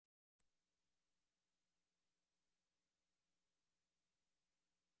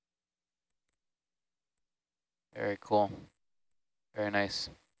Very cool. Very nice.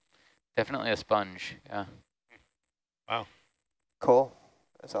 Definitely a sponge, yeah. Wow. Cool.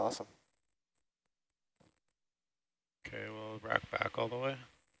 That's awesome. Okay, we'll rack back all the way.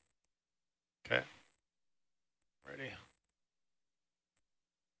 Okay. Ready.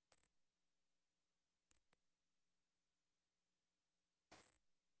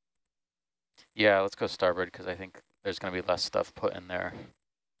 Yeah, let's go starboard because I think there's going to be less stuff put in there.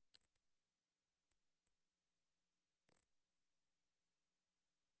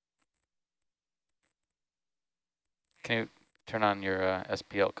 Can you turn on your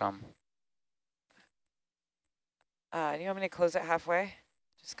SPL com? Do you want me to close it halfway?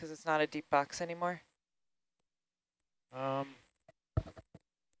 Just because it's not a deep box anymore? Let's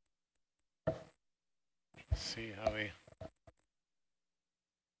see how we...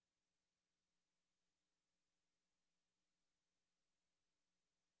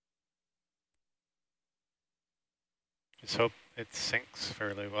 Just hope it sinks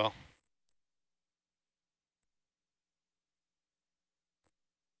fairly well.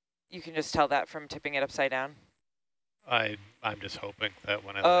 You can just tell that from tipping it upside down? I'm just hoping that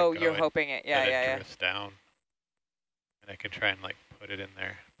when I Oh, let go, you're hoping it. Yeah, that yeah, it drifts down. And I can try and like put it in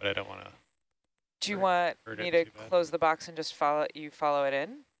there, but I don't want to. Do you want me to too bad. close the box and just follow it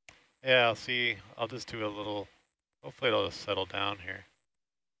in? Yeah, I'll see. I'll just do a little, hopefully it'll just settle down here.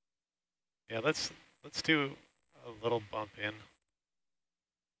 Yeah, let's do a little bump in.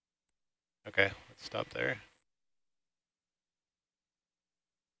 Okay, let's stop there.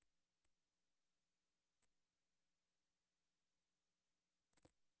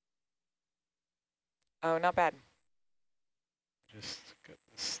 Oh, not bad. Just get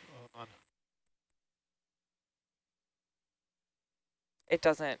this on. It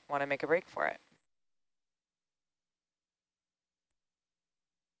doesn't want to make a break for it.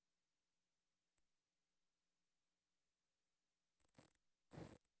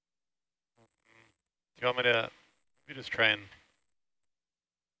 Do you want me to maybe just try and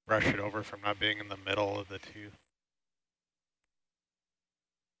brush it over from not being in the middle of the two?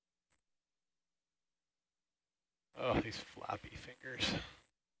 Oh, these flappy fingers.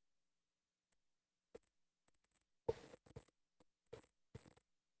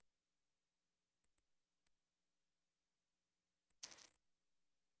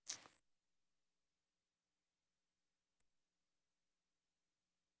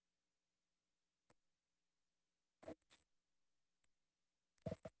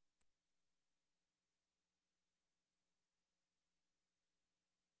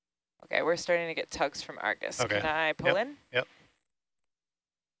 Okay, we're starting to get tugs from Argus. Okay. Can I pull in? Yep.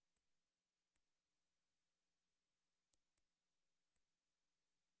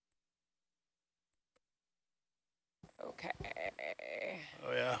 Okay.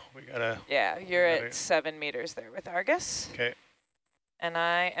 Oh yeah, we gotta. Yeah, you're at 7 meters there with Argus. Okay. And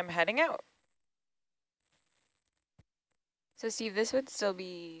I am heading out. So Steve, this would still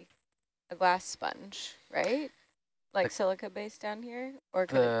be a glass sponge, right? Like silica base down here, or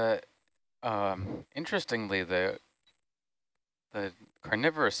could Interestingly, the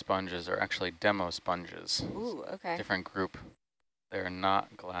carnivorous sponges are actually demo sponges. Ooh, okay. Different group. They're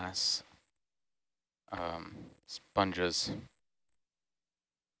not glass sponges.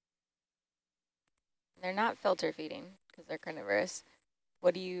 They're not filter feeding because they're carnivorous. How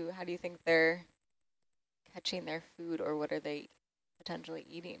do you think they're catching their food, or what are they potentially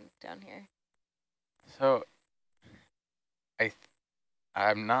eating down here? So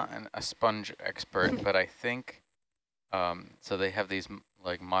I'm not a sponge expert, but I think so they have these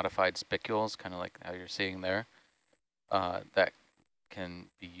like modified spicules, kind of like how you're seeing there, that can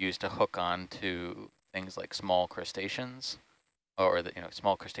be used to hook on to things like small crustaceans, or the,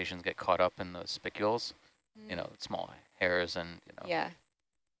 small crustaceans get caught up in those spicules, small hairs and Yeah.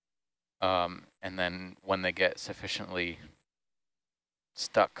 And then when they get sufficiently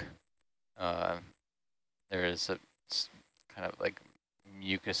stuck, there is a kind of like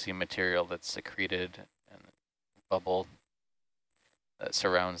mucousy material that's secreted and bubble that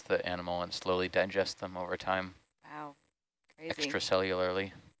surrounds the animal and slowly digests them over time. Wow, crazy.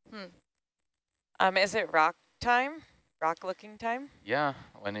 Extracellularly. Is it rock time? Rock looking time? Yeah,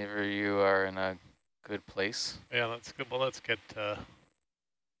 whenever you are in a good place. Yeah, that's good. Well, let's get back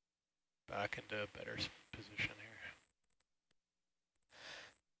into a better position here.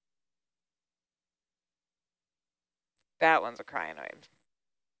 That one's a crinoid.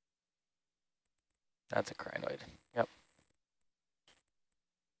 That's a crinoid. Yep.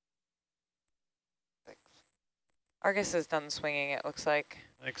 Thanks. Argus is done swinging, it looks like.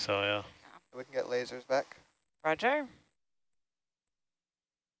 I think so, yeah. We can get lasers back. Roger.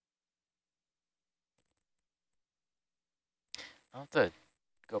 I'll have to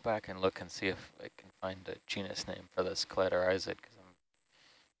go back and look and see if I can find a genus name for this Collaterizid, because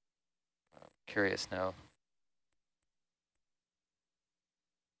I'm curious now.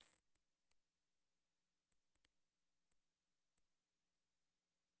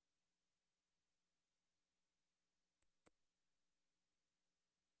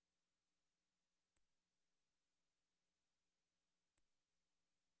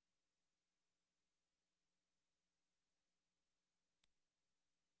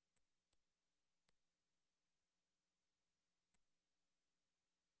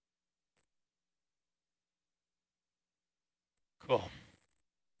 Cool.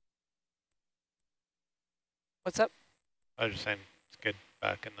 What's up? I was just saying it's good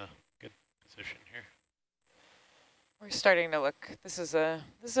back in the good position here. We're starting to look. This is a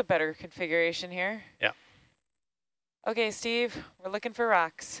better configuration here. Yeah. Okay, Steve, we're looking for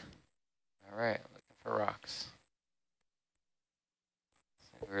rocks. All right, looking for rocks.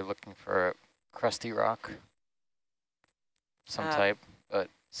 So we're looking for a crusty rock, some type, but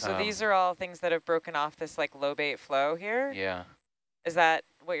so these are all things that have broken off this like lobate flow here. yeah. Is that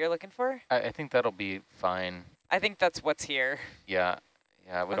what you're looking for? I think that'll be fine. I think that's what's here. Yeah,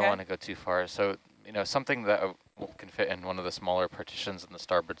 yeah, we don't want to go too far. So, you know, something that can fit in one of the smaller partitions on the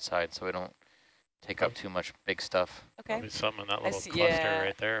starboard side, so we don't take up too much big stuff. Okay. Probably some in that little see, cluster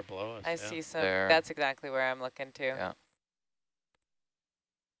right there below us. I see some. There. That's exactly where I'm looking to. Yeah.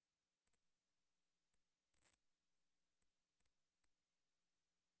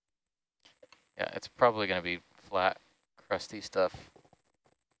 Yeah, it's probably going to be flat, crusty stuff.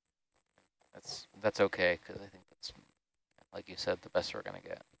 That's okay, because I think that's, like you said, the best we're going to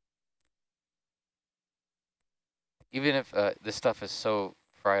get. Even if this stuff is so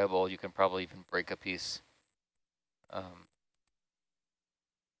friable, you can probably even break a piece.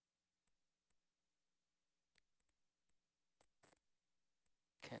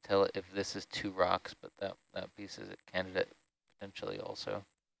 Can't tell if this is 2 rocks, but that piece is a candidate potentially also.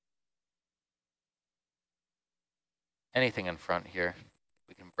 Anything in front here,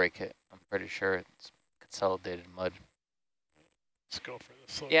 we can break it. I'm pretty sure it's consolidated mud. Let's go for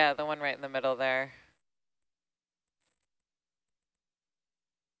this one. Yeah, the one right in the middle there.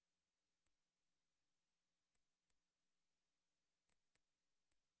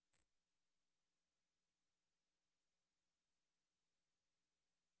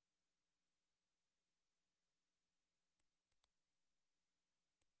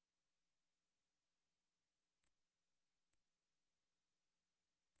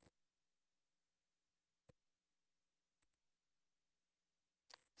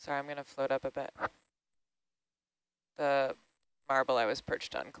 Sorry, I'm going to float up a bit. The marble I was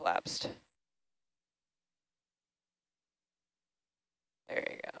perched on collapsed. There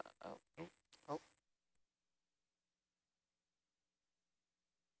you go. Oh.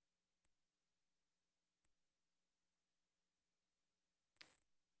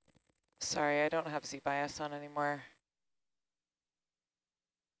 Sorry, I don't have Z-bias on anymore.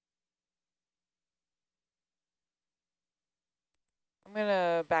 I'm going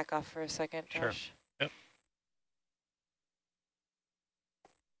to back off for a second, Josh. Sure.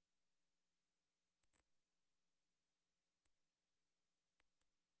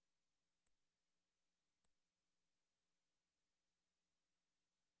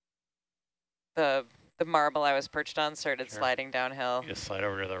 Yep. The marble I was perched on started Sure. sliding downhill. You just slide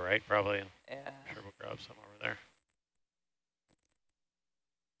over to the right probably. And Yeah. sure, we'll grab some over there.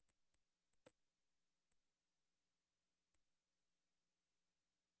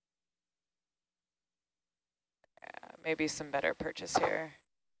 Maybe some better purchase here.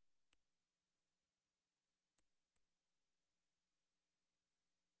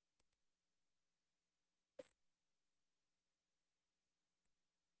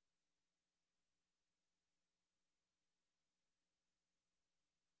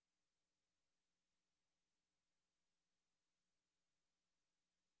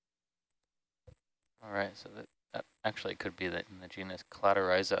 All right, so that actually could be in the genus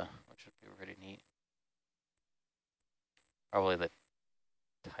Collaterhiza, which would be pretty neat. Probably the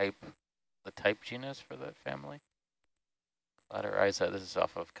type genus for the family. Collaterhiza, this is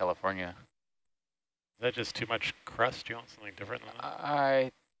off of California. Is that just too much crust? Do you want something different than that?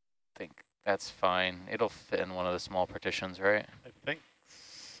 I think that's fine. It'll fit in one of the small partitions, right? I think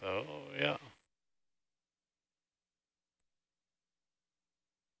so, yeah.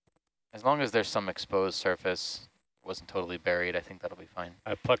 As long as there's some exposed surface, wasn't totally buried, I think that'll be fine.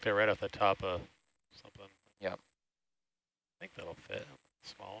 I plucked it right off the top of something. Yep. I think that'll fit.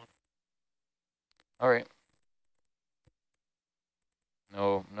 Small one. All right.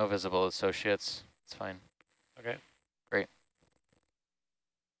 No visible associates. It's fine. Okay. Great.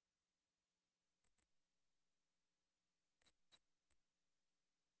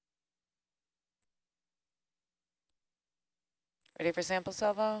 Ready for sample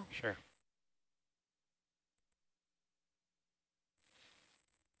salvo? Sure.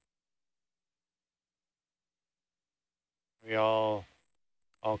 We all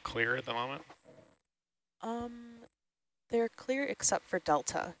clear at the moment? They're clear except for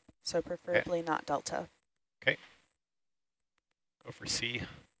delta, so preferably not delta. Okay. Go for C.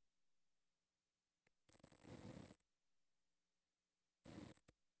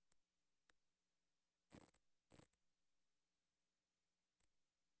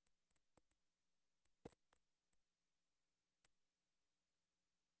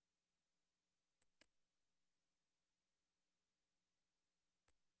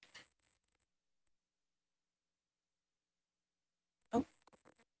 Oh.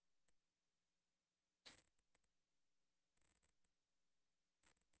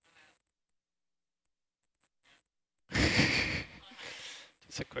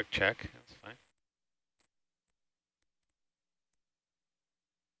 Just a quick check, that's fine.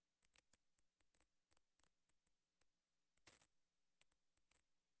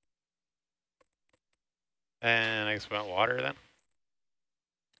 And I guess we want water then?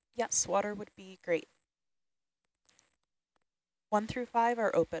 Yes, water would be great. 1 through 5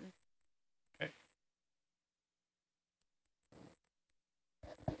 are open. Okay.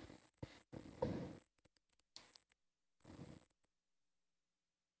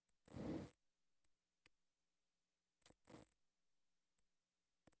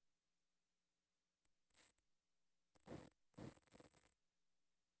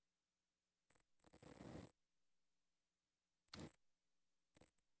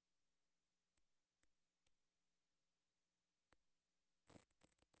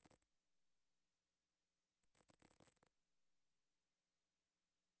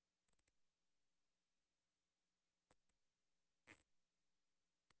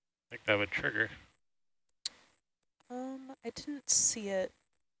 I think that would trigger. I didn't see it.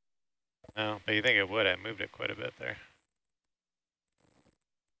 No, but you think it would. I moved it quite a bit there.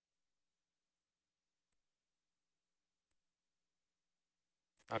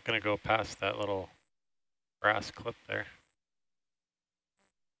 Not going to go past that little brass clip there.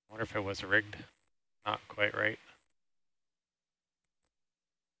 I wonder if it was rigged. Not quite right.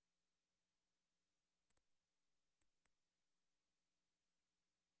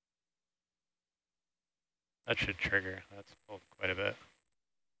 That should trigger. That's pulled quite a bit.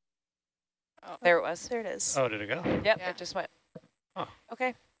 Oh, there it was. There it is. Oh, did it go? Yep, Yeah. it just went. Huh.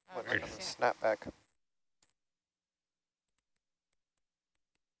 Okay. Went Weird. on the snapback. All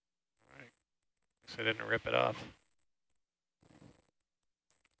right. Guess I didn't rip it off.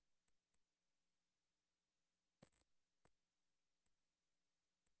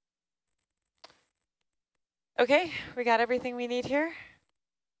 Okay, we got everything we need here.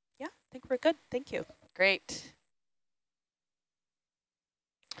 Yeah, I think we're good. Thank you. Great.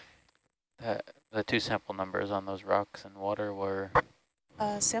 The two sample numbers on those rocks and water were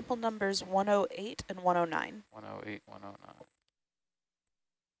Sample numbers 108 and 109. 108, 109.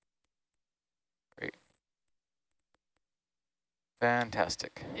 Great.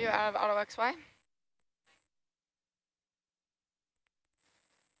 Fantastic. You out of auto XY?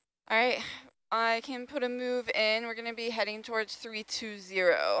 All right, I can put a move in. We're gonna be heading towards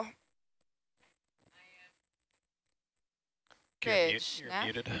 320. Bridge, You're nav?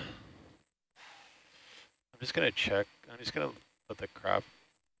 muted. I'm just going to check. I'm just going to put the crop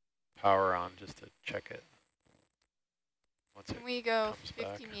power on just to check it. Once it Can we go comes 50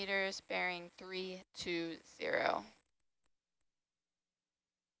 back. meters bearing 320?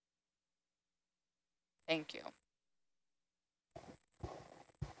 Thank you.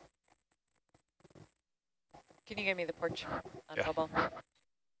 Can you give me the porch on Yeah. bubble?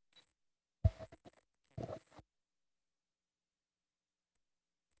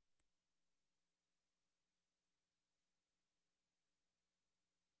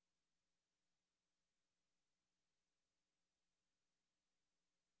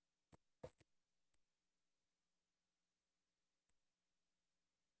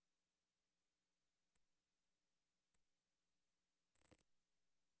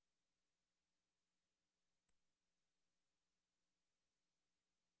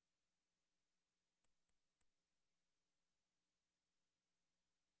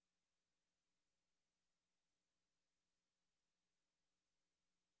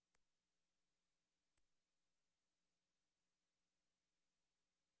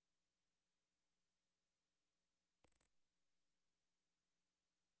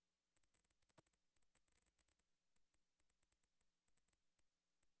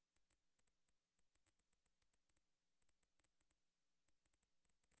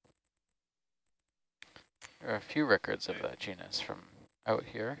 There are a few records of that genus from out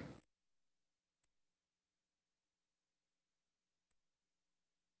here.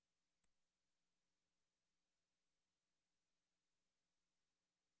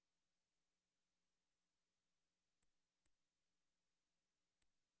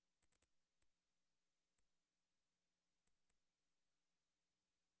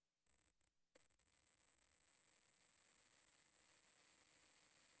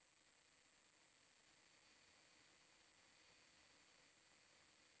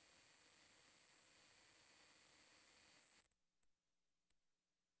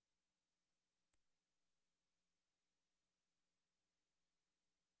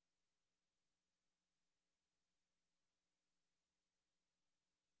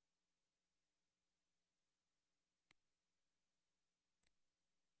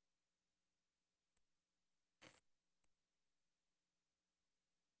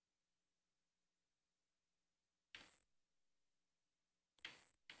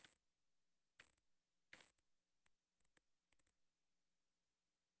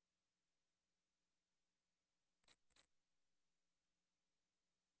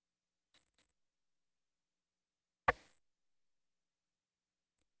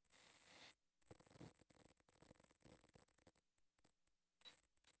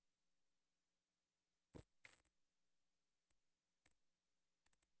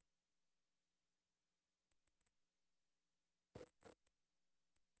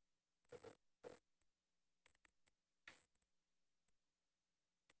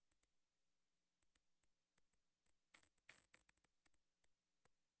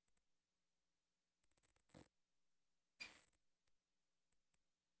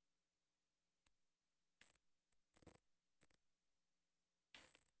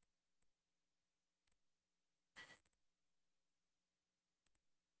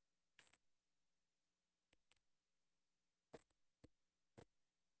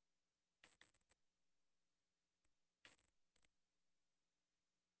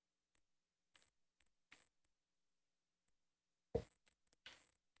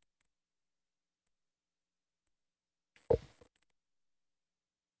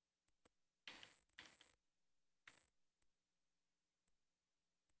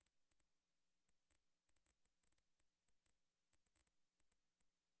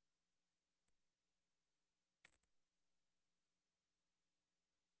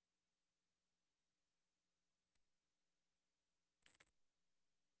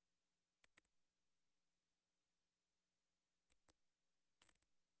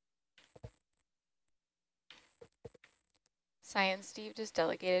 Science Steve just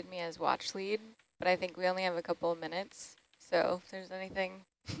delegated me as watch lead, but I think we only have a couple of minutes. So if there's anything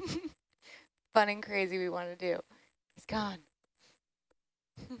fun and crazy we want to do, he's gone.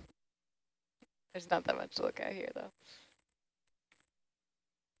 There's not that much to look at here, though.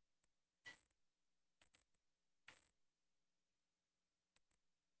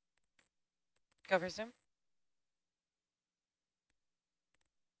 Go for zoom.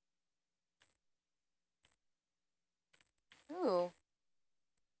 Ooh,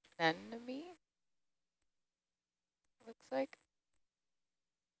 anenome, looks like.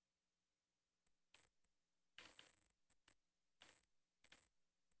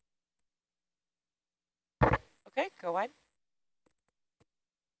 Okay, go wide.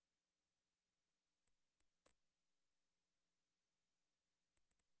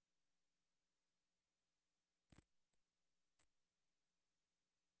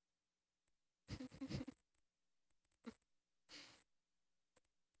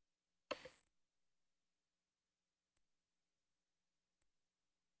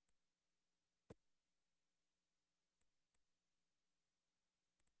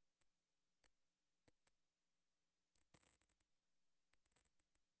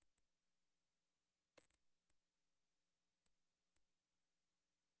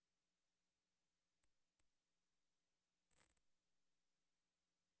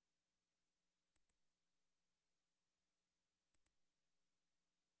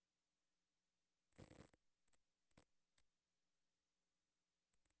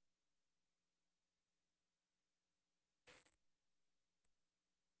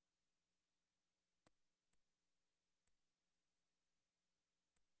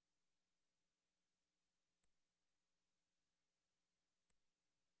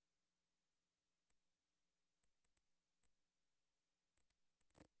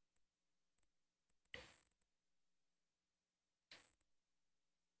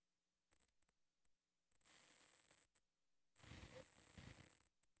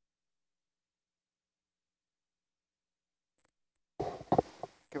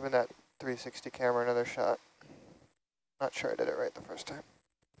 Giving that 360 camera another shot. Not sure I did it right the first time.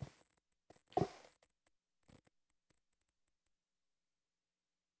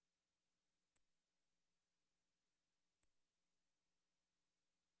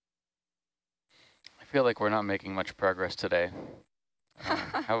 I feel like we're not making much progress today.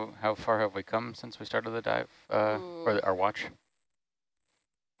 How far have we come since we started the dive, or our watch?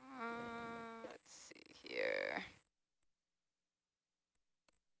 Let's see here.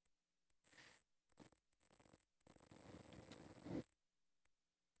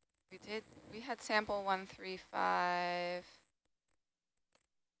 We had sample 135.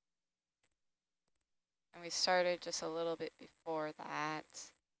 And we started just a little bit before that.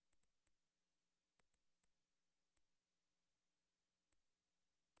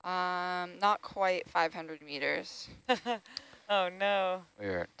 Not quite 500 meters. Oh no.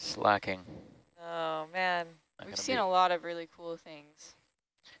 We're slacking. Oh man. We've seen a lot of really cool things.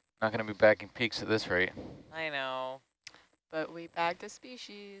 Not going to be bagging peaks at this rate. I know. But we bagged a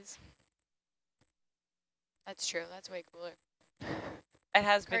species. That's true. That's way cooler. It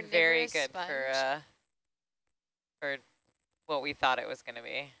has been very Carnivorous good sponge. for what we thought it was going to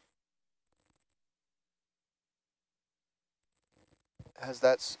be. Has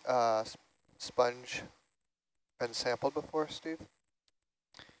that sponge been sampled before, Steve?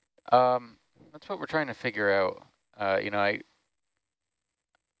 That's what we're trying to figure out. You know,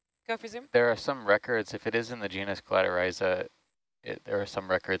 Go for zoom. there are some records, if it is in the genus Cladorhiza, there are some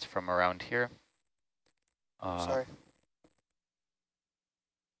records from around here. Sorry.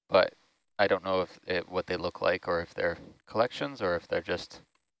 But I don't know if what they look like, or if they're collections, or if they're just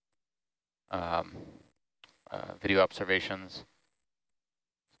video observations.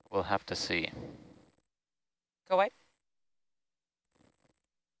 We'll have to see. Go wide.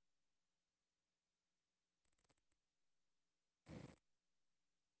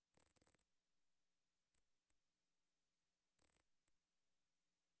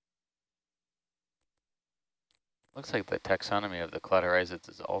 Looks like the taxonomy of the Cladorhizids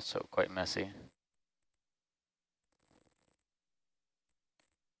is also quite messy.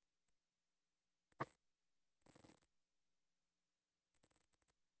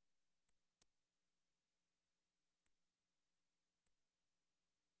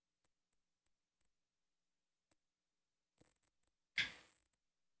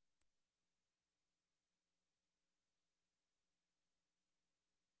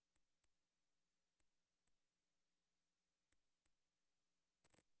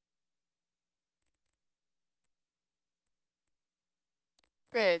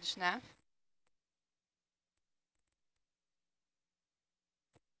 Bridge, Nav.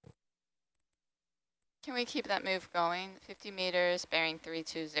 Can we keep that move going? 50 meters, bearing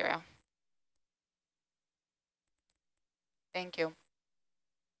 320. Thank you.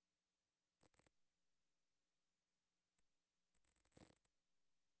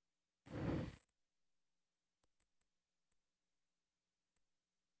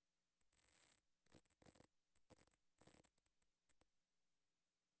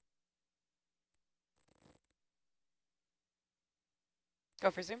 Go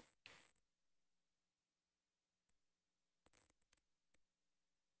for zoom.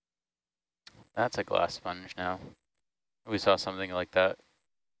 That's a glass sponge now. We saw something like that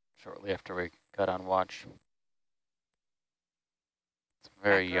shortly after we got on watch. It's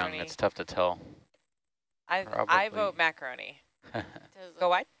very young. Macaroni. It's tough to tell. I Probably. vote macaroni. Does Go look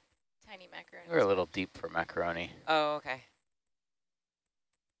wide. tiny macaroni. We're a little deep for macaroni. Oh, okay.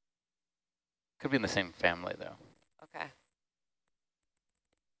 Could be in the same family, though. Okay.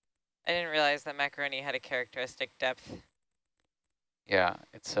 I didn't realize that macaroni had a characteristic depth. Yeah,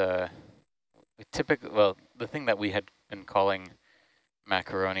 it's we typically, well, the thing that we had been calling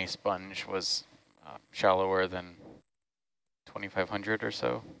macaroni sponge was shallower than 2,500 or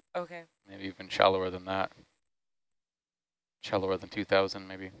so. Okay. Maybe even shallower than that. Shallower than 2,000,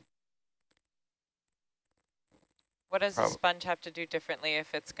 maybe. What does a sponge have to do differently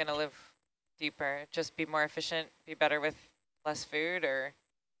if it's going to live deeper? Just be more efficient, be better with less food, or?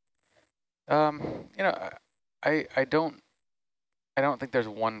 You know, I don't think there's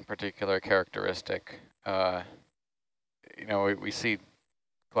one particular characteristic. You know, we see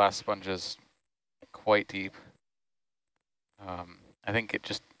glass sponges quite deep. I think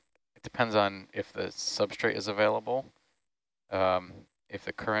it depends on if the substrate is available. If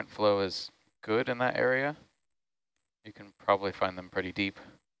the current flow is good in that area, you can probably find them pretty deep.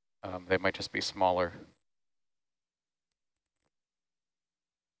 They might just be smaller.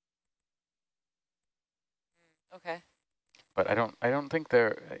 Okay. But I don't think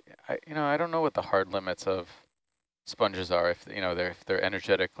you know, I don't know what the hard limits of sponges are. If you know, if they're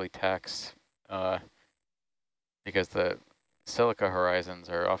energetically taxed, because the silica horizons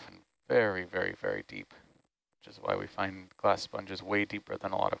are often very, very, very deep, which is why we find glass sponges way deeper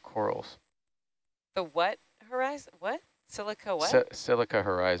than a lot of corals. The what horizon? What? Silica what? Silica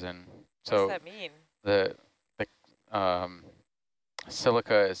horizon. What does So that mean? the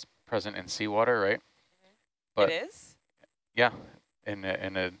silica is present in seawater, right? But it is? yeah, in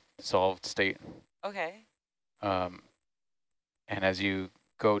a dissolved state. Okay. And as you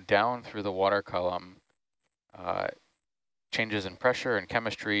go down through the water column, changes in pressure and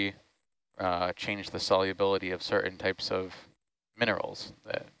chemistry change the solubility of certain types of minerals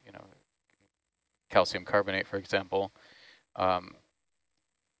that, calcium carbonate, for example.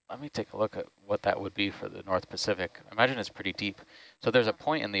 Let me take a look at what that would be for the North Pacific. I imagine it's pretty deep. So there's a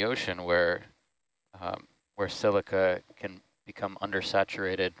point in the ocean where silica can become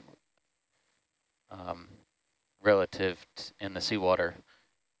undersaturated relative in the seawater.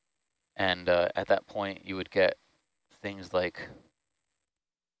 And at that point, you would get things like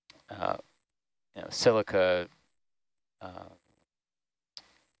silica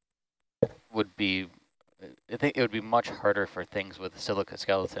would be, I think it would be much harder for things with silica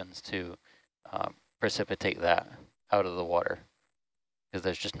skeletons to precipitate that out of the water because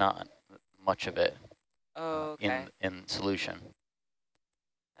there's just not much of it Okay. in solution.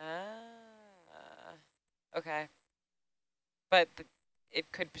 Okay. But it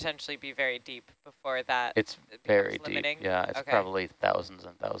could potentially be very deep before that. It's it very becomes limiting. deep. Yeah, it's Okay. probably thousands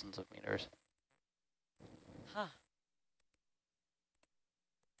and thousands of meters. Huh.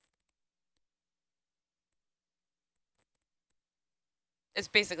 It's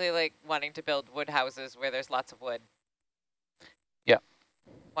basically like wanting to build wood houses where there's lots of wood. Yeah.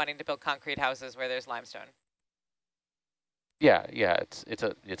 Wanting to build concrete houses where there's limestone. Yeah,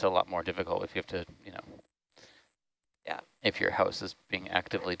 it's a lot more difficult if you have to, Yeah. if your house is being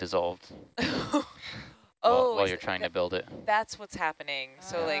actively dissolved Oh, while you're trying to build it. that's what's happening.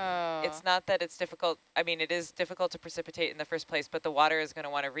 So like, it's not that it's difficult. I mean, it is difficult to precipitate in the first place, but the water is going to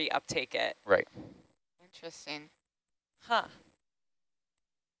want to reuptake it. Right. Interesting. Huh.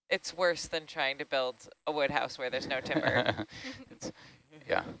 It's worse than trying to build a wood house where there's no timber.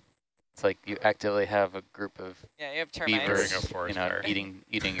 Yeah. It's like you actively have a group of Yeah, you have termites. beavers,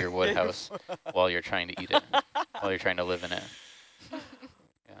 eating your wood house while you're trying to eat it, while you're trying to live in it.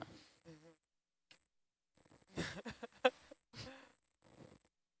 Yeah.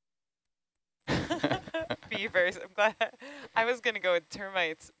 Beavers. I'm glad. I was going to go with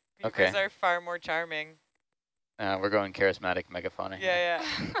termites. Beavers are far more charming. We're going charismatic megafauna here. Yeah,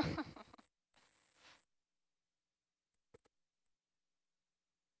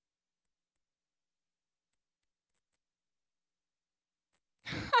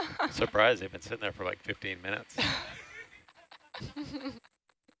 Surprised they've been sitting there for like 15 minutes.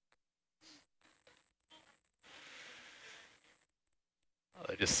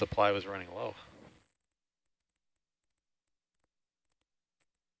 Oh, just supply was running low.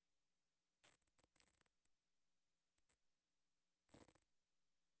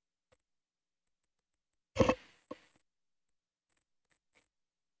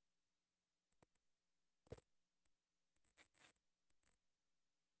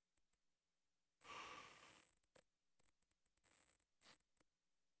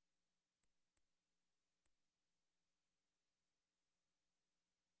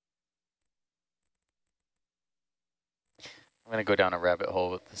 I'm going to go down a rabbit hole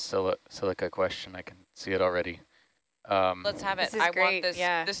with the silica question. I can see it already. Let's have it. This is I great. want this.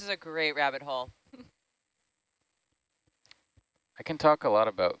 Yeah. This is a great rabbit hole. I can talk a lot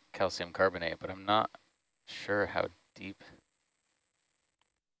about calcium carbonate, but I'm not sure how deep.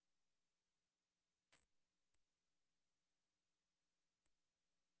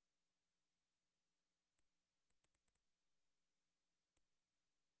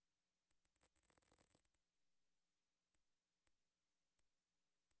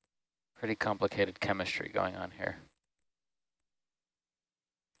 Pretty complicated chemistry going on here.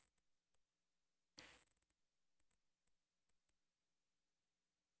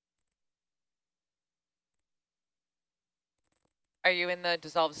 Are you in the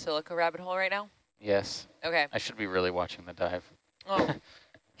dissolved silica rabbit hole right now? Yes. Okay. I should be really watching the dive. Oh,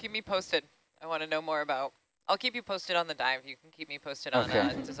 keep me posted. I want to know more about. I'll keep you posted on the dive. You can keep me posted on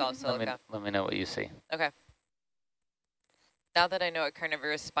dissolved silica. Let me know what you see. Okay. Now that I know what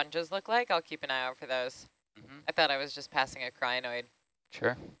carnivorous sponges look like, I'll keep an eye out for those. I thought I was just passing a crinoid.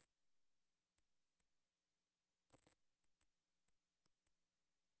 Sure.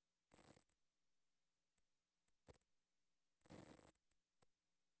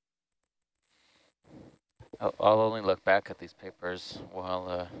 I'll only look back at these papers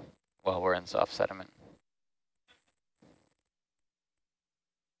while we're in soft sediment.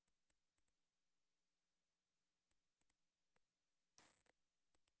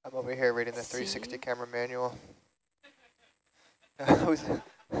 I'm over here reading the See? 360 camera manual.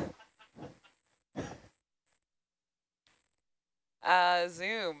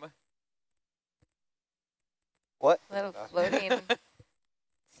 Zoom. What? Little floating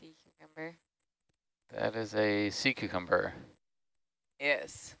sea cucumber. That is a sea cucumber.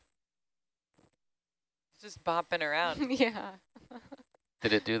 Yes. It's just bopping around. Yeah.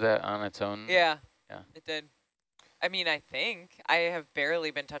 Did it do that on its own? Yeah. Yeah. It did. I mean, I think. I have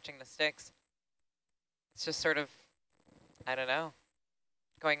barely been touching the sticks. It's just sort of, I don't know,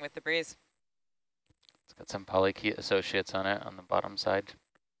 going with the breeze. It's got some polychaete associates on it on the bottom side.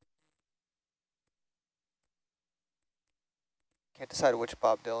 Can't decide which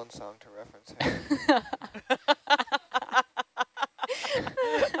Bob Dylan song to reference here.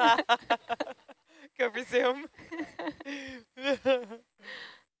 Go for Zoom.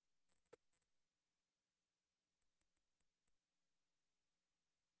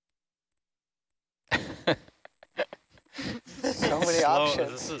 So many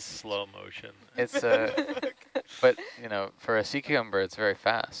options. This is slow motion. It's but you know, for a sea cucumber, it's very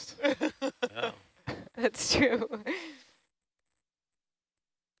fast. Oh. That's true.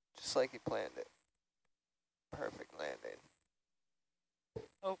 Just like he planned it. Perfect landing.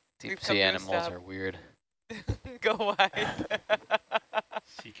 Oh, Deep we've come sea to a animals stop. are weird. Go wide.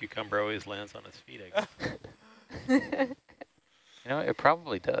 Sea cucumber always lands on its feet, I guess. You know, it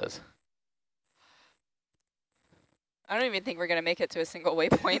probably does. I don't even think we're going to make it to a single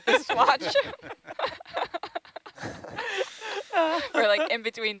waypoint this watch. We're like in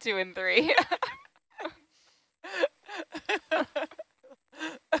between 2 and 3.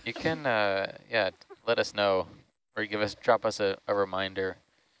 You can, yeah, let us know or drop us a reminder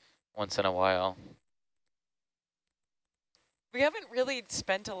once in a while. We haven't really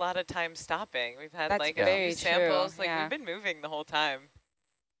spent a lot of time stopping. We've had That's like Yeah. a few very samples. true, Like yeah. we've been moving the whole time.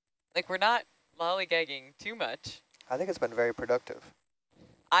 Like we're not lollygagging too much. I think it's been very productive.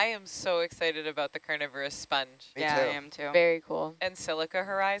 I am so excited about the carnivorous sponge Me yeah, too. I am too. Very cool. and silica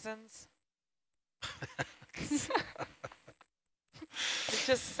horizons. They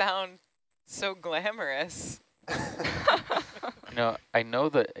just sound so glamorous. You know, I know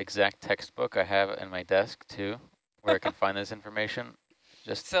the exact textbook I have in my desk too, where I can find this information.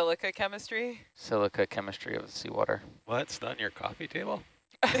 Just Silica chemistry. silica chemistry of the seawater. What? It's not on your coffee table?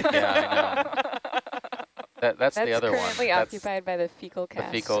 Yeah, I know. That's the other one. Currently That's occupied by the fecal the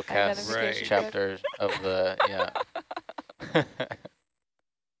cast. fecal cast Right. identification group. chapter of the, yeah.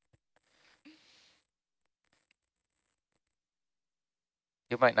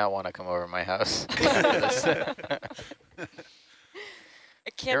 You might not want to come over to my house. It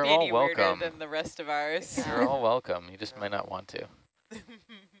can't You're be all any weirder welcome. than the rest of ours. You're all welcome. You just might not want to.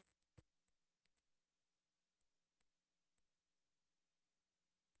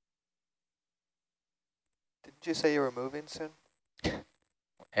 Didn't you say you were moving soon?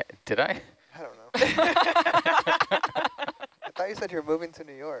 Did I? I don't know. I thought you said you were moving to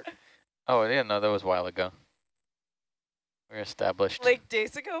New York. Oh, yeah, no, that was a while ago. We're established. Like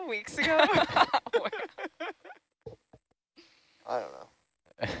days ago, weeks ago. I don't know.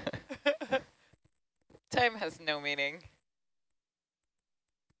 Time has no meaning.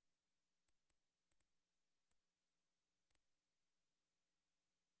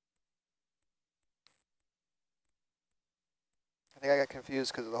 I think I got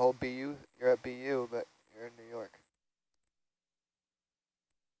confused because of the whole BU. You're at BU, but you're in New York.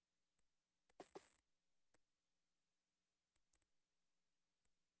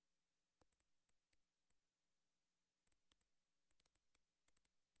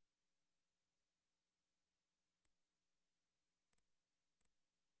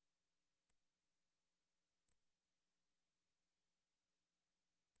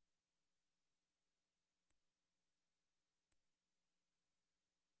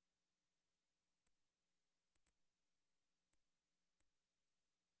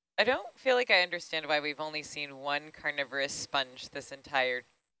 I don't feel like I understand why we've only seen one carnivorous sponge this entire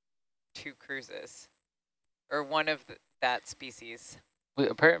 2 cruises, or one of that species.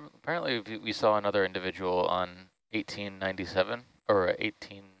 Apparently we saw another individual on 1897 or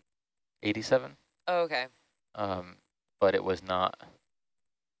 1887. Oh, okay. But it was not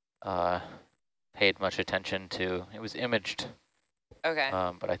paid much attention to. It was imaged, Okay.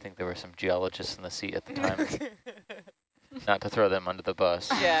 but I think there were some geologists in the seat at the time. Not to throw them under the bus.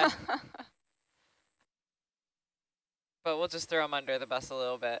 Yeah. But we'll just throw them under the bus a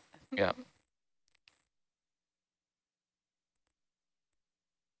little bit. Yeah.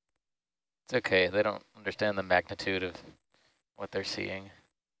 It's okay. They don't understand the magnitude of what they're seeing.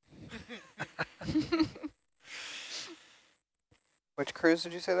 Which cruise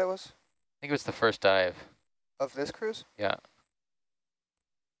did you say that was? I think it was the first dive. Of this cruise? Yeah.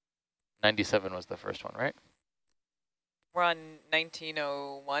 97 was the first one, right? We're on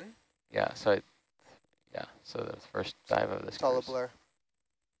 1901. Yeah, so so the first dive of this It's all a cruise. blur.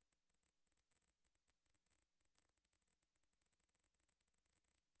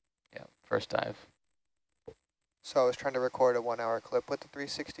 Yeah, first dive. So I was trying to record a 1-hour clip with the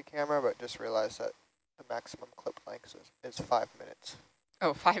 360 camera, but just realized that the maximum clip length is 5 minutes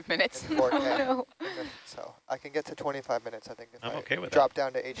Oh, 5 minutes. in 4K. Oh, no. And then, so I can get to 25 minutes, I think, if I'm I okay with drop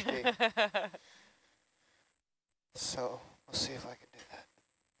down to HD. So we'll see if I can do that.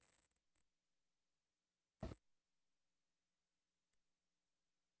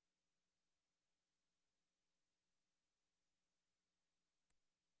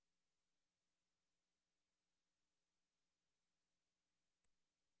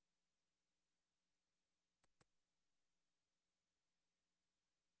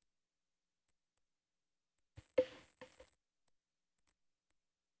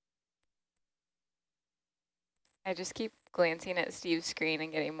 I just keep glancing at Steve's screen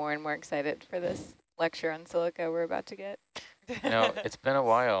and getting more and more excited for this lecture on silica we're about to get. You know, it's been a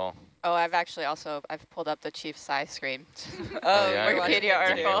while. Oh, I've pulled up the chief size screen. Oh, yeah, you're watching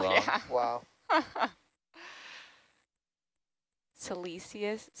Wikipedia it too. article, Long. yeah. Wow.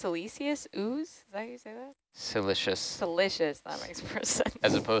 Siliceous ooze? Is that how you say that? Silicious, Silicious, that makes more sense.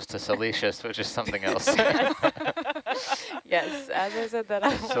 as opposed to salacious, which is something else. Yes, as I said that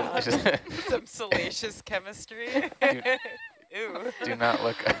out loud. Some salacious chemistry. Ew. do not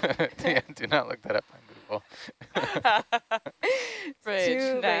look do not look that up on Google. It's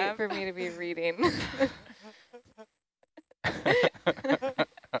too late Nav. for me to be reading.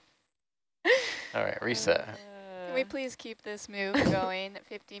 All right, reset. Can we please keep this move going?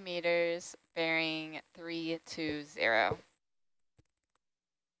 50 meters, bearing 320.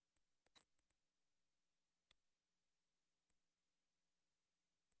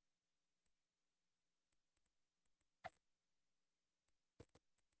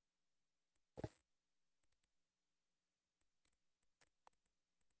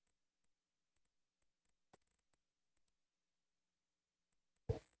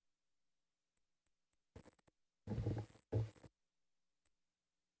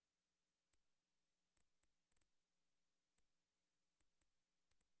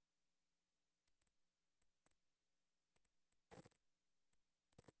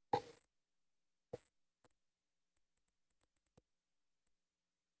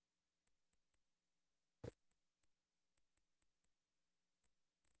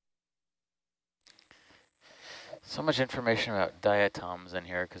 So much information about diatoms in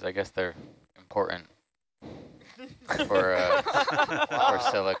here because I guess they're important for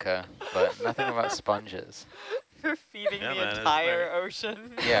silica, but nothing about sponges. For feeding Yeah, the man, it's entire very-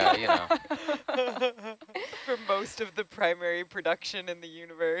 ocean. Yeah, you know. For most of the primary production in the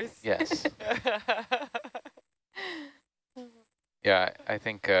universe. Yes. Yeah, I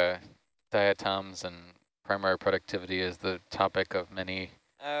think diatoms and primary productivity is the topic of many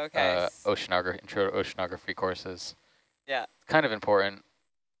Okay. intro to oceanography courses. Yeah. Kind of important,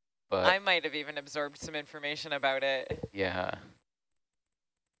 but I might have even absorbed some information about it. yeah,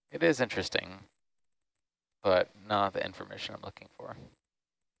 it is interesting, but not the information I'm looking for.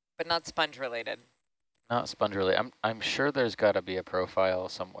 But not sponge related. Not sponge related. I'm sure there's got to be a profile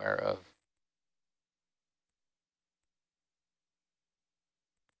somewhere of.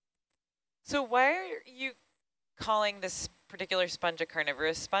 So why are you calling this particular sponge a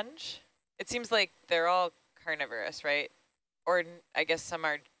carnivorous sponge? It seems like they're all carnivorous, right? Or I guess some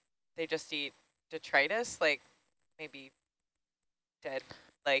are, they just eat detritus, like maybe dead,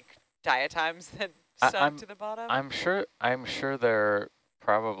 like diatoms that sunk to the bottom? I'm sure they're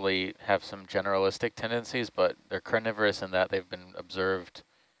probably have some generalistic tendencies, but they're carnivorous in that they've been observed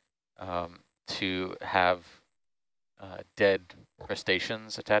to have dead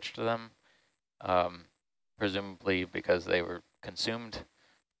crustaceans attached to them, presumably because they were consumed,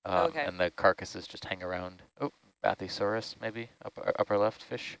 Okay. and the carcasses just hang around. Oh, Bathysaurus, maybe, upper left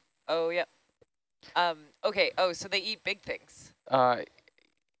fish. Oh, yeah. Okay, oh, so they eat big things.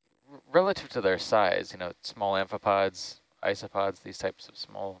 Relative to their size, you know, small amphipods, isopods, these types of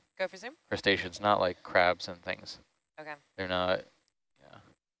small Go for zoom. crustaceans, not like crabs and things. Okay. They're not, yeah.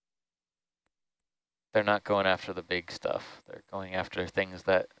 They're not going after the big stuff. They're going after things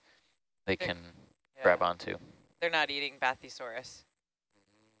that they can Yeah. grab onto. They're not eating Bathysaurus.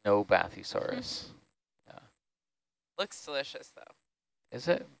 No Bathysaurus. Yeah. Looks delicious, though. Is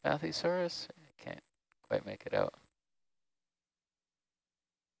it Bathysaurus? I can't quite make it out.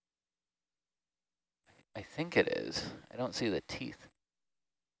 I think it is. I don't see the teeth.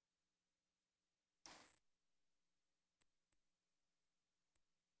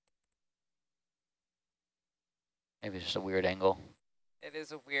 Maybe it's just a weird angle. It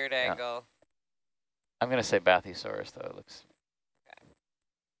is a weird Yeah. angle. I'm going to say Bathysaurus, though. It looks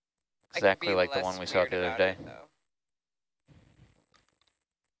I can exactly be like the less one we saw weird the other about day. it, though.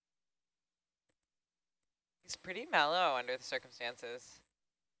 He's pretty mellow under the circumstances.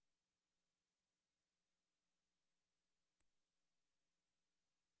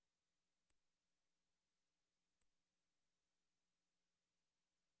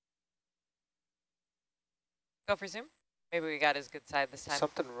 Go for zoom. Maybe we got his good side this time.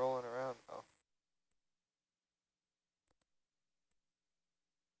 Something rolling around though.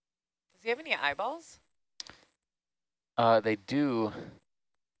 Does he have any eyeballs? They do,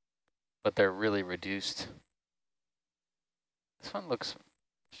 but they're really reduced. This one looks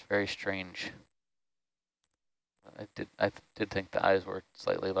very strange. I did think the eyes were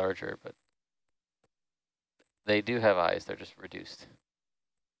slightly larger, but they do have eyes. They're just reduced.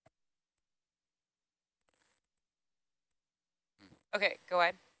 Okay, go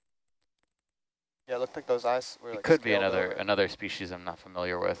ahead. Yeah, it looked like those eyes were It like could be scaled another over. another species I'm not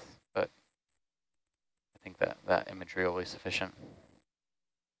familiar with, but I think that imagery will be sufficient.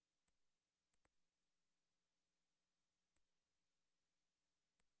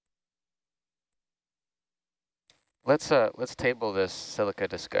 Let's table this silica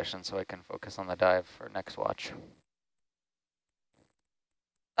discussion so I can focus on the dive for next watch.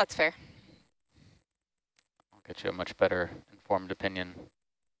 That's fair. I'll get you a much better informed opinion.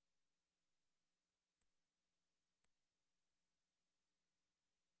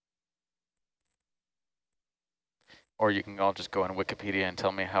 Or you can all just go on Wikipedia and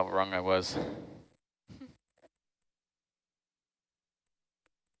tell me how wrong I was.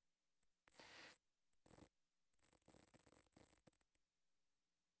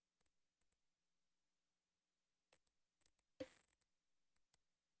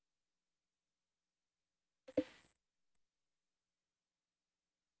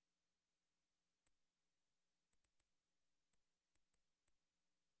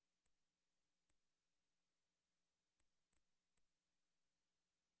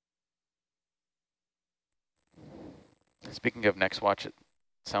 Speaking of next watch, it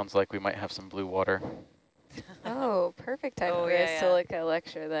sounds like we might have some blue water. Oh, perfect time Oh, for yeah, a yeah. silica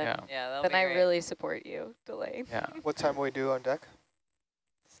lecture then. Yeah. Yeah, that'll Then be I great. really support you, Delay. Yeah. What time will we do on deck?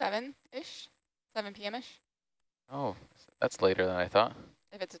 7-ish, 7 p.m.-ish, Oh, that's later than I thought.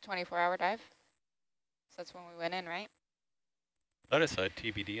 if it's a 24-hour dive. So that's when we went in, right? That is a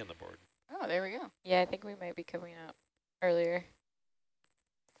TBD on the board. Oh, there we go. Yeah, I think we might be coming up earlier.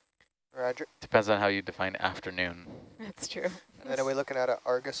 Roger. Depends on how you define afternoon. That's true. And then are we looking at an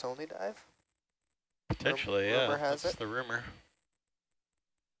Argus only dive? Potentially, Rumor yeah. has That's it. the rumor.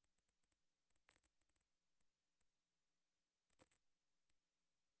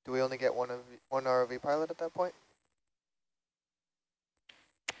 Do we only get one ROV pilot at that point?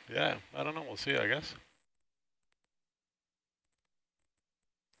 Yeah, I don't know. We'll see, I guess.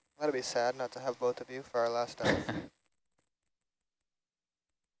 That'd be sad not to have both of you for our last dive.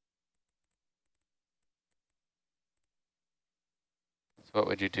 So what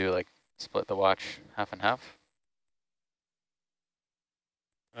would you do, like split the watch half and half?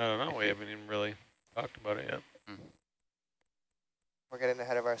 I don't know. We haven't even really talked about it yet. We're getting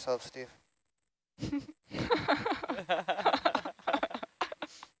ahead of ourselves, Steve.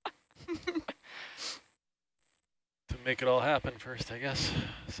 To make it all happen first, I guess.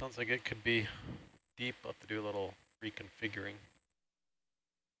 Sounds like it could be deep. I'll have to do a little reconfiguring.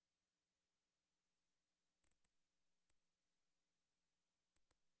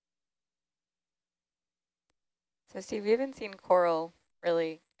 So Steve, we haven't seen coral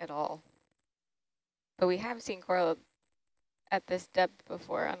really at all. But we have seen coral at this depth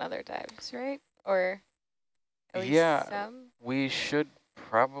before on other dives, right? Or at least Yeah, some? we should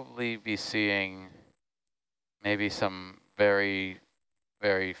probably be seeing maybe some very,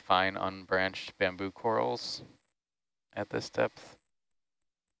 very fine unbranched bamboo corals at this depth.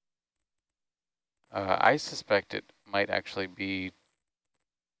 I suspect it might actually be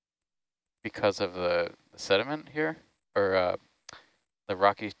because of the sediment here, or the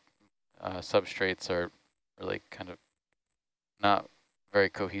rocky substrates are really kind of not very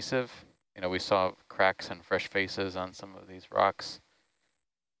cohesive. You know, we saw cracks and fresh faces on some of these rocks.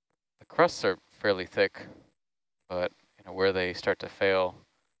 The crusts are fairly thick, but you know, where they start to fail,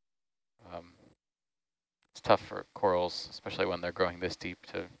 it's tough for corals, especially when they're growing this deep,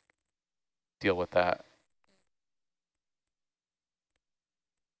 to deal with that.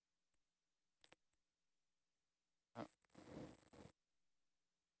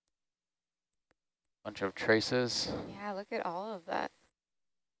 Bunch of traces. Yeah, look at all of that.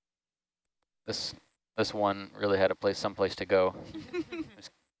 This This one really had someplace to go.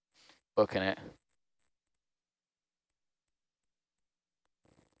 Just booking it.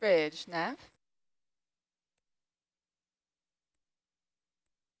 Bridge, nav.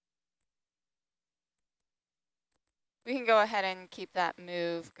 We can go ahead and keep that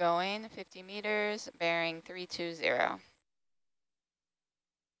move going, 50 meters, bearing 320.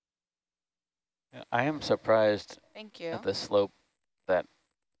 Yeah, I am surprised Thank you. at this slope that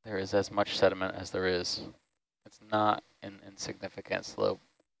there is as much sediment as there is. It's not an insignificant slope.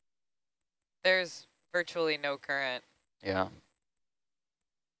 There's virtually no current. Yeah.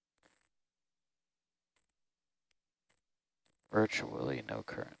 Virtually no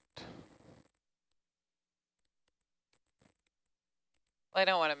current. Well, I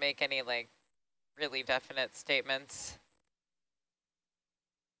don't want to make any like really definite statements.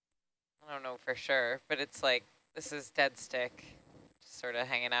 I don't know for sure, but it's like, this is dead stick, just sort of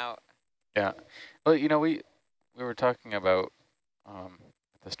hanging out. Yeah. Well, you know, we were talking about at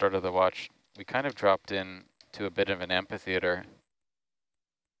the start of the watch, we kind of dropped in to a bit of an amphitheater.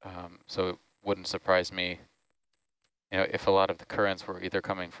 So it wouldn't surprise me, you know, if a lot of the currents were either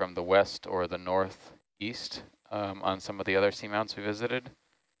coming from the west or the northeast on some of the other seamounts we visited,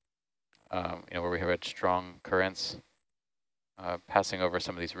 you know, where we have had strong currents passing over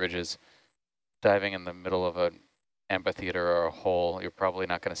some of these ridges. Diving in the middle of an amphitheater or a hole, you're probably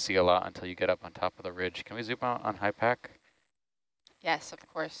not going to see a lot until you get up on top of the ridge. Can we zoom out on high pack? Yes, of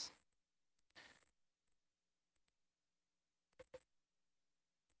course.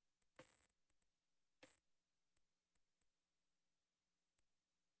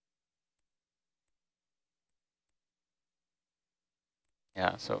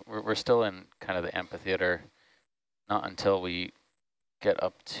 Yeah, so we're still in kind of the amphitheater. Not until we get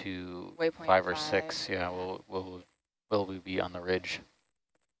up to Waypoint 5 or 6, yeah, yeah. will we be on the ridge.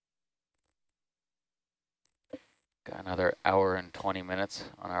 Got another hour and 20 minutes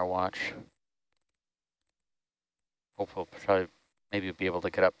on our watch. Hope we'll probably maybe be able to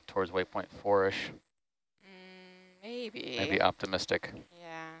get up towards waypoint 4-ish. Maybe. Maybe optimistic.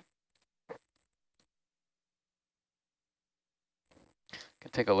 Yeah. Can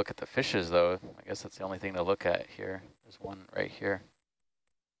take a look at the fishes though. I guess that's the only thing to look at here. There's one right here.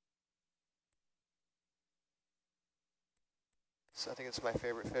 So I think it's my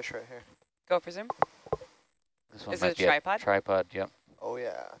favorite fish right here. Go for zoom. This one Is might it be a tripod? Tripod, yep. Oh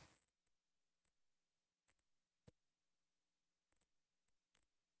yeah.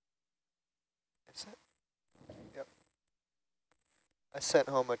 Is it? Yep. I sent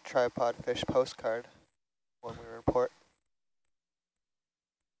home a tripod fish postcard when we report.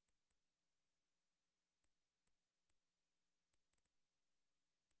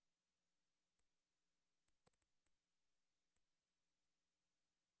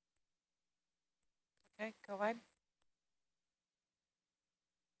 Okay, go wide.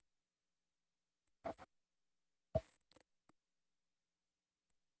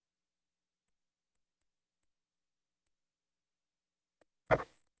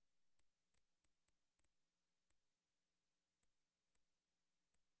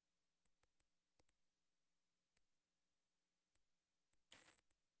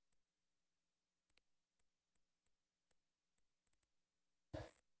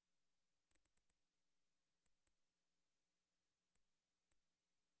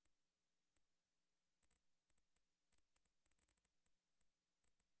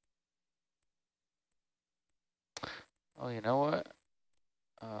 Oh, you know what?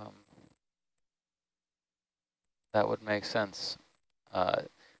 That would make sense. The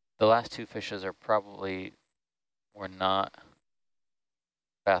last two fishes are were not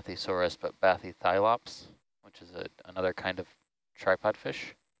Bathysaurus, but Bathythylops, which is another kind of tripod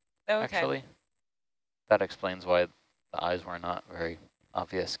fish, Okay. actually. That explains why the eyes were not very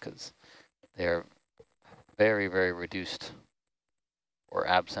obvious, because they're very, very reduced or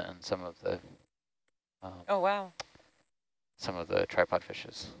absent in some of the Oh, wow. some of the tripod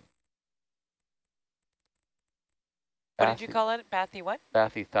fishes. What did you call it? Bathy what?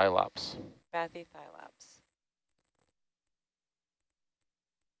 Bathythylops. Bathythylops.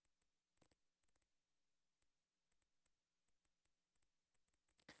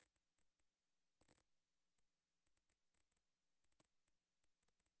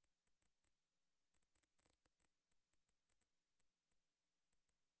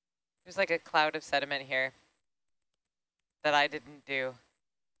 There's like a cloud of sediment here that I didn't do.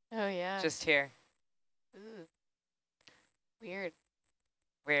 Oh, yeah. Just here. Ooh. Weird.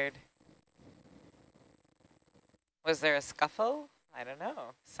 Weird. Was there a scuffle? I don't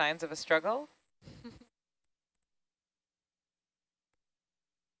know. Signs of a struggle?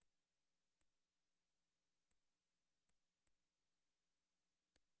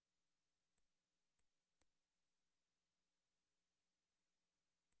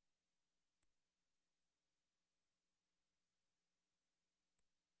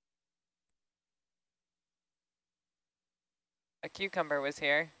 a cucumber was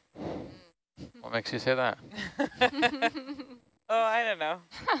here. What makes you say that? Oh, I don't know.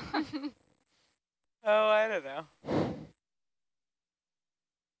 Oh, I don't know.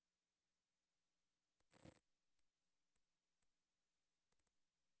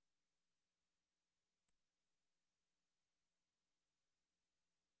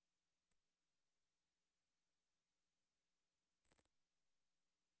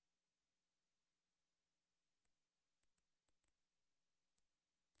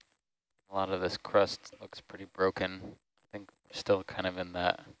 A lot of this crust looks pretty broken. I think we're still kind of in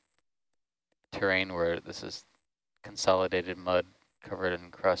that terrain where this is consolidated mud covered in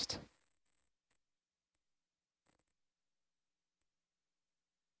crust.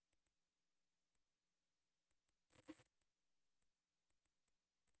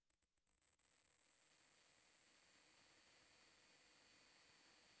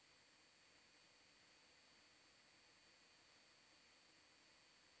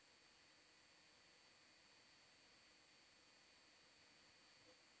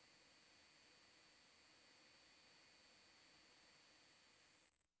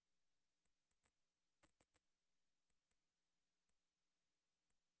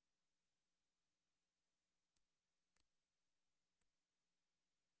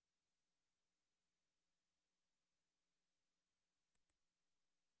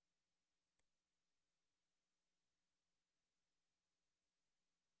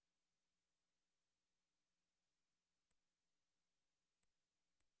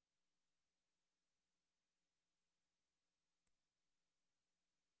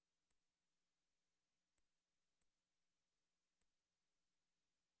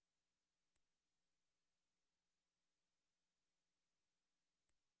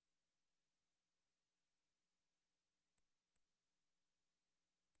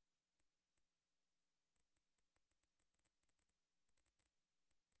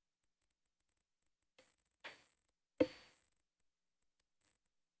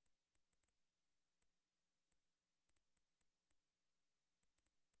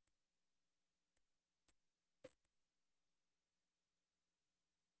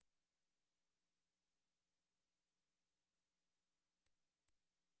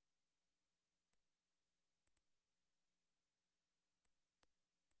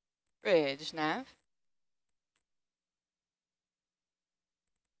 Bridge nav.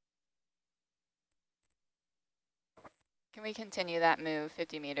 Can we continue that move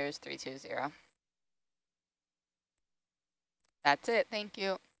 50 meters 320? That's it. Thank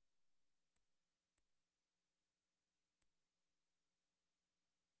you.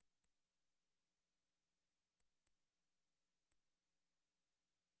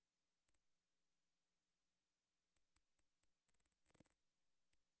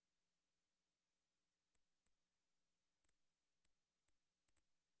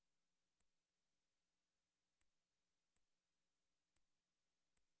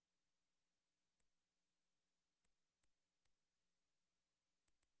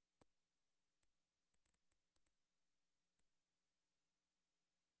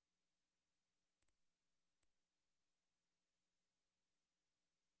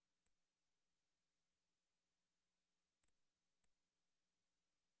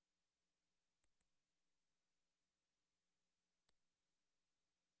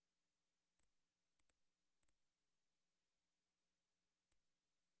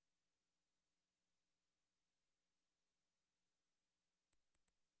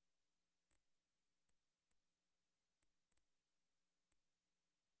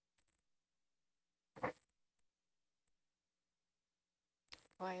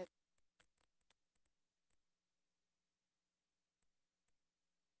 Quiet.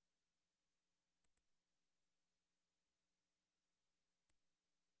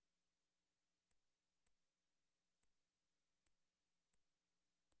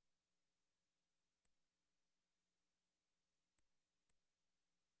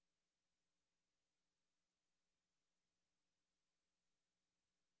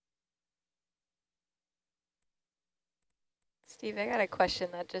 Steve, I got a question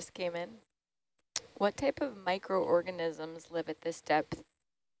that just came in. What type of microorganisms live at this depth,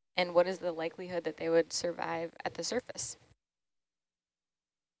 and what is the likelihood that they would survive at the surface?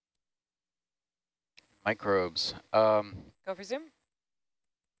 Microbes. Go for zoom.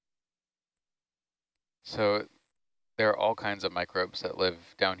 So there are all kinds of microbes that live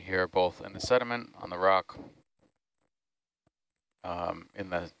down here, both in the sediment, on the rock, in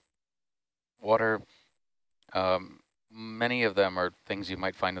the water. Many of them are things you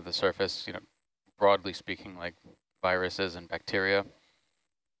might find at the surface, you know, broadly speaking, like viruses and bacteria.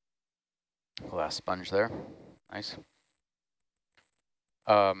 Last sponge there. Nice.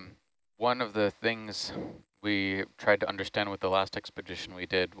 One of the things we tried to understand with the last expedition we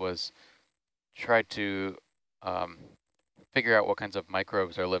did was try to figure out what kinds of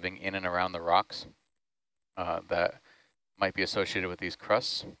microbes are living in and around the rocks that might be associated with these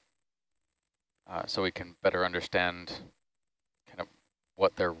crusts, so we can better understand kind of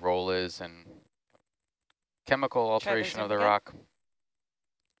what their role is in chemical alteration of the rock.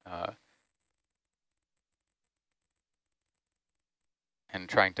 And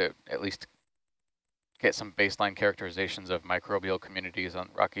trying to at least get some baseline characterizations of microbial communities on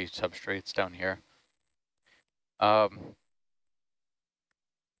rocky substrates down here.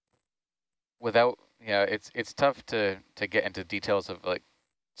 It's tough to get into details of like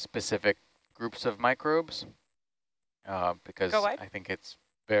specific groups of microbes because I think it's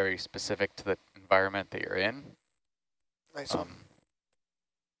very specific to the environment that you're in. Nice.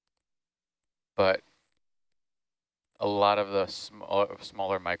 But a lot of the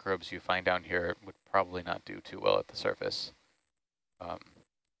smaller microbes you find down here would probably not do too well at the surface.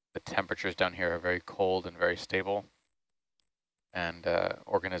 The temperatures down here are very cold and very stable, and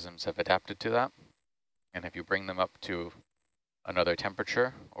organisms have adapted to that. And if you bring them up to another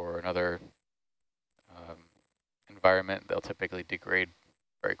temperature or another environment, they'll typically degrade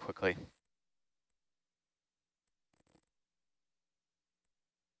very quickly.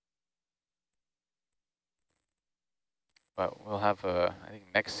 But we'll have, I think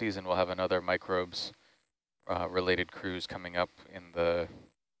next season we'll have another microbes related cruise coming up in the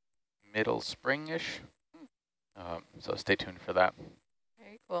middle spring-ish. So stay tuned for that.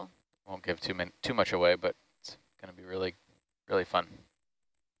 Very cool. Won't give too much away, but it's going to be really, really fun.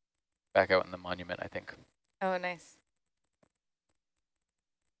 Back out in the monument, I think. Oh, nice.